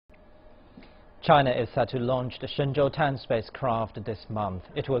China is set to launch the Shenzhou-10 spacecraft this month.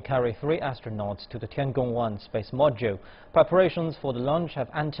 It will carry 3 astronauts to the Tiangong-1 space module. Preparations for the launch have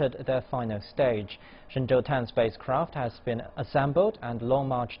entered their final stage. Shenzhou-10 spacecraft has been assembled and Long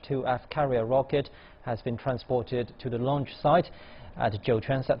March 2F carrier rocket has been transported to the launch site at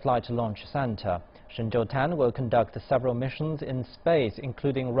Jiuquan Satellite Launch Center. Shenzhou-10 will conduct several missions in space,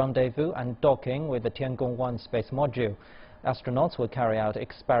 including rendezvous and docking with the Tiangong-1 space module. Astronauts will carry out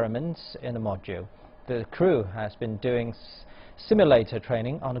experiments in the module. The crew has been doing simulator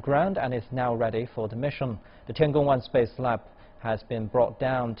training on the ground and is now ready for the mission. The Tiangong-1 Space Lab has been brought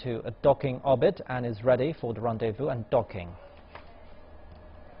down to a docking orbit and is ready for the rendezvous and docking.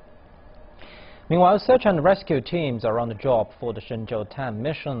 Meanwhile, search and rescue teams are on the job for the Shenzhou-10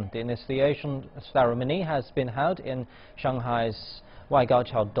 mission. The initiation ceremony has been held in Shanghai's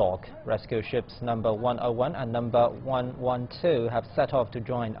Waigaoqiao dock. Rescue ships number 101 and number 112 have set off to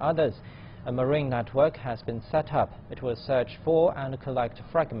join others. A marine network has been set up. It will search for and collect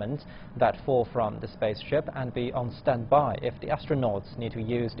fragments that fall from the spaceship and be on standby if the astronauts need to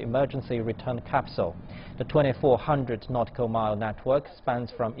use the emergency return capsule. The 2,400 nautical mile network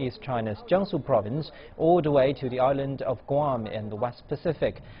spans from East China's Jiangsu province all the way to the island of Guam in the West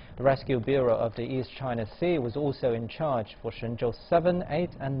Pacific. The Rescue Bureau of the East China Sea was also in charge for Shenzhou 7,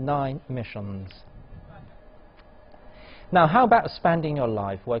 8 and 9 missions. Now, how about spending your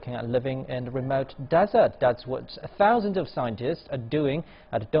life working and living in the remote desert? That's what thousands of scientists are doing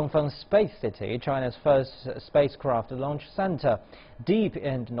at Dongfeng Space City, China's first spacecraft launch center, deep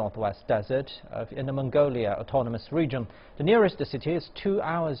in the northwest desert of Inner Mongolia Autonomous Region. The nearest city is 2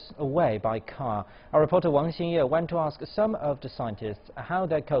 hours away by car. Our reporter Wang Xinye went to ask some of the scientists how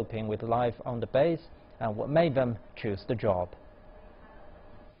they're coping with life on the base and what made them choose the job.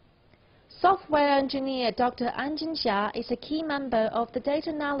 Software engineer Dr. An Jinxia is a key member of the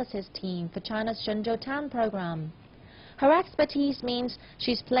data analysis team for China's Shenzhou-10 program. Her expertise means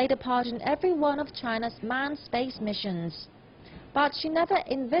she's played a part in every one of China's manned space missions. But she never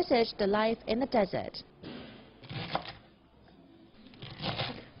envisaged the life in the desert.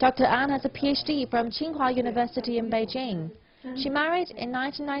 Dr. An has a PhD from Tsinghua University in Beijing. She married in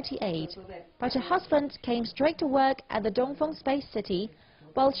 1998, but her husband came straight to work at the Dongfeng Space City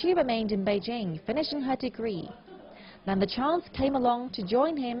while she remained in Beijing, finishing her degree. Then the chance came along to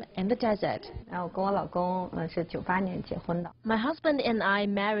join him in the desert. My husband and I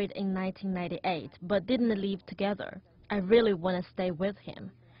married in 1998, but didn't live together. I really want to stay with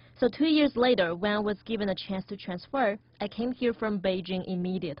him. So 2 years later, when I was given a chance to transfer, I came here from Beijing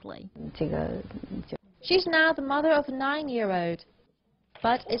immediately. She's now the mother of a 9-year-old.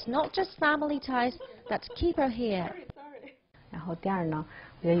 But it's not just family ties that keep her here.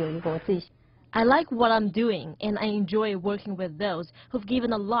 I like what I'm doing, and I enjoy working with those who've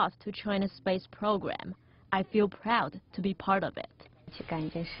given a lot to China's space program. I feel proud to be part of it.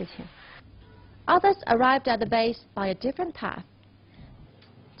 Others arrived at the base by a different path.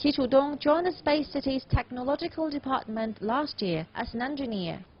 Qi Chudong joined the Space City's technological department last year as an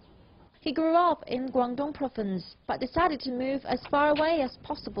engineer. He grew up in Guangdong province, but decided to move as far away as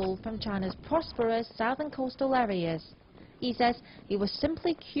possible from China's prosperous southern coastal areas. He says he was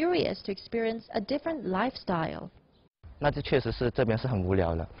simply curious to experience a different lifestyle.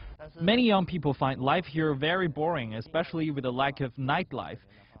 Many young people find life here very boring, especially with the lack of nightlife.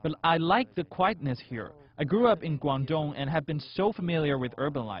 But I like the quietness here. I grew up in Guangdong and have been so familiar with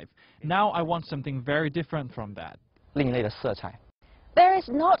urban life. Now I want something very different from that. There is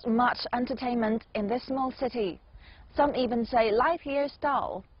not much entertainment in this small city. Some even say life here is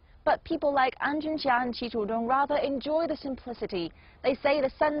dull. But people like An Jinxia and Qi Chudong rather enjoy the simplicity. They say the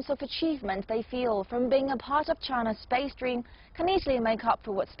sense of achievement they feel from being a part of China's space dream can easily make up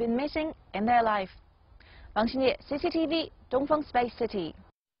for what's been missing in their life. Wang Xinye, CCTV, Dongfeng Space City.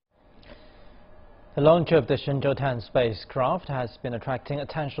 The launch of the Shenzhou-10 spacecraft has been attracting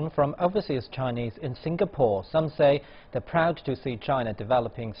attention from overseas Chinese in Singapore. Some say they're proud to see China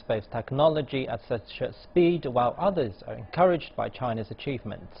developing space technology at such a speed, while others are encouraged by China's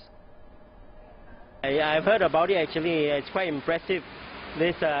achievements. I've heard about it actually. It's quite impressive,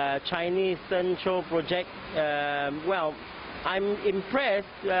 this Chinese Central project. Well, I'm impressed.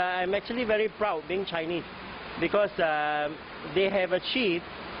 I'm actually very proud being Chinese because they have achieved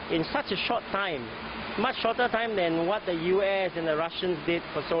in such a short time, much shorter time than what the US and the Russians did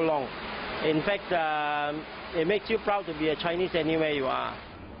for so long. In fact, it makes you proud to be a Chinese anywhere you are.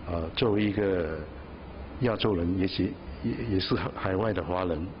 作为一个亚洲人，也是海外的华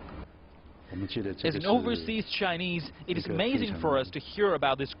人。As an overseas Chinese, it is amazing for us to hear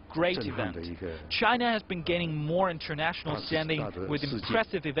about this great event. China has been gaining more international standing with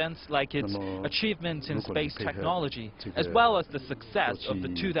impressive events like its achievements in space technology, as well as the success of the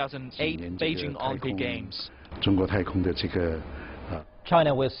 2008 Beijing Olympic Games.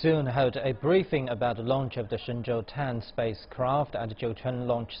 China will soon hold a briefing about the launch of the Shenzhou-10 spacecraft at the Jiuquan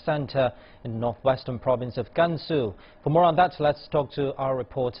Launch Center in the northwestern province of Gansu. For more on that, let's talk to our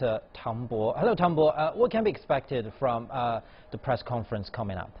reporter Tang Bo. Hello, Tang Bo. What can be expected from the press conference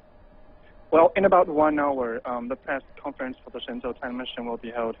coming up? Well, in about 1 hour, the press conference for the Shenzhou-10 mission will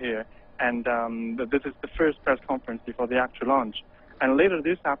be held here, and this is the first press conference before the actual launch. And later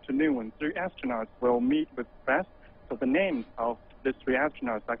this afternoon, 3 astronauts will meet with press, so the names of these 3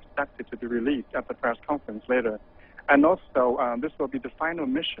 astronauts are expected to be released at the press conference later. And also, this will be the final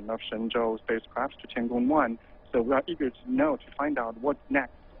mission of Shenzhou spacecraft to Tiangong-1, so we are eager to find out what's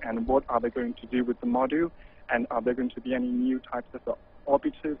next and what are they going to do with the module, and are there going to be any new types of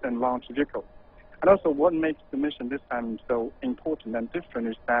orbiters and launch vehicles. And also, what makes the mission this time so important and different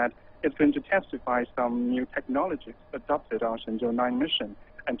is that it's going to testify some new technologies adopted on Shenzhou-9 mission,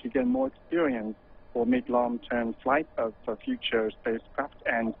 and to get more experience for mid-long-term flight of future spacecraft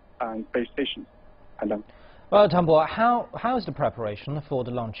and space stations. Well, Tang Bo, how is the preparation for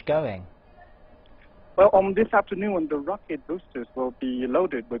the launch going? Well, on this afternoon, the rocket boosters will be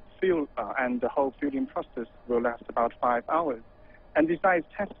loaded with fuel, and the whole fueling process will last about 5 hours. And besides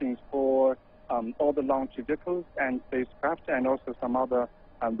testings for all the launch vehicles and spacecraft, and also some other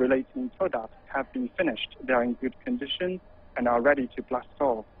relating products have been finished. They are in good condition and are ready to blast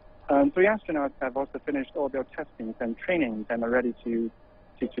off. 3 astronauts have also finished all their testings and trainings and are ready to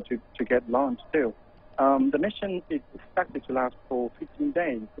get launched too. The mission is expected to last for 15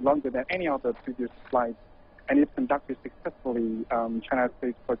 days, longer than any other previous flight. And if conducted successfully, China's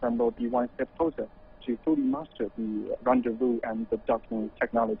space program will be one step closer to fully master the rendezvous and the docking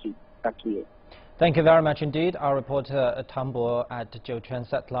technology. Back to you. Thank you very much indeed. Our reporter Tang Bo at Jiuquan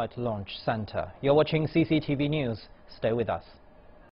Satellite Launch Center. You're watching CCTV News. Stay with us.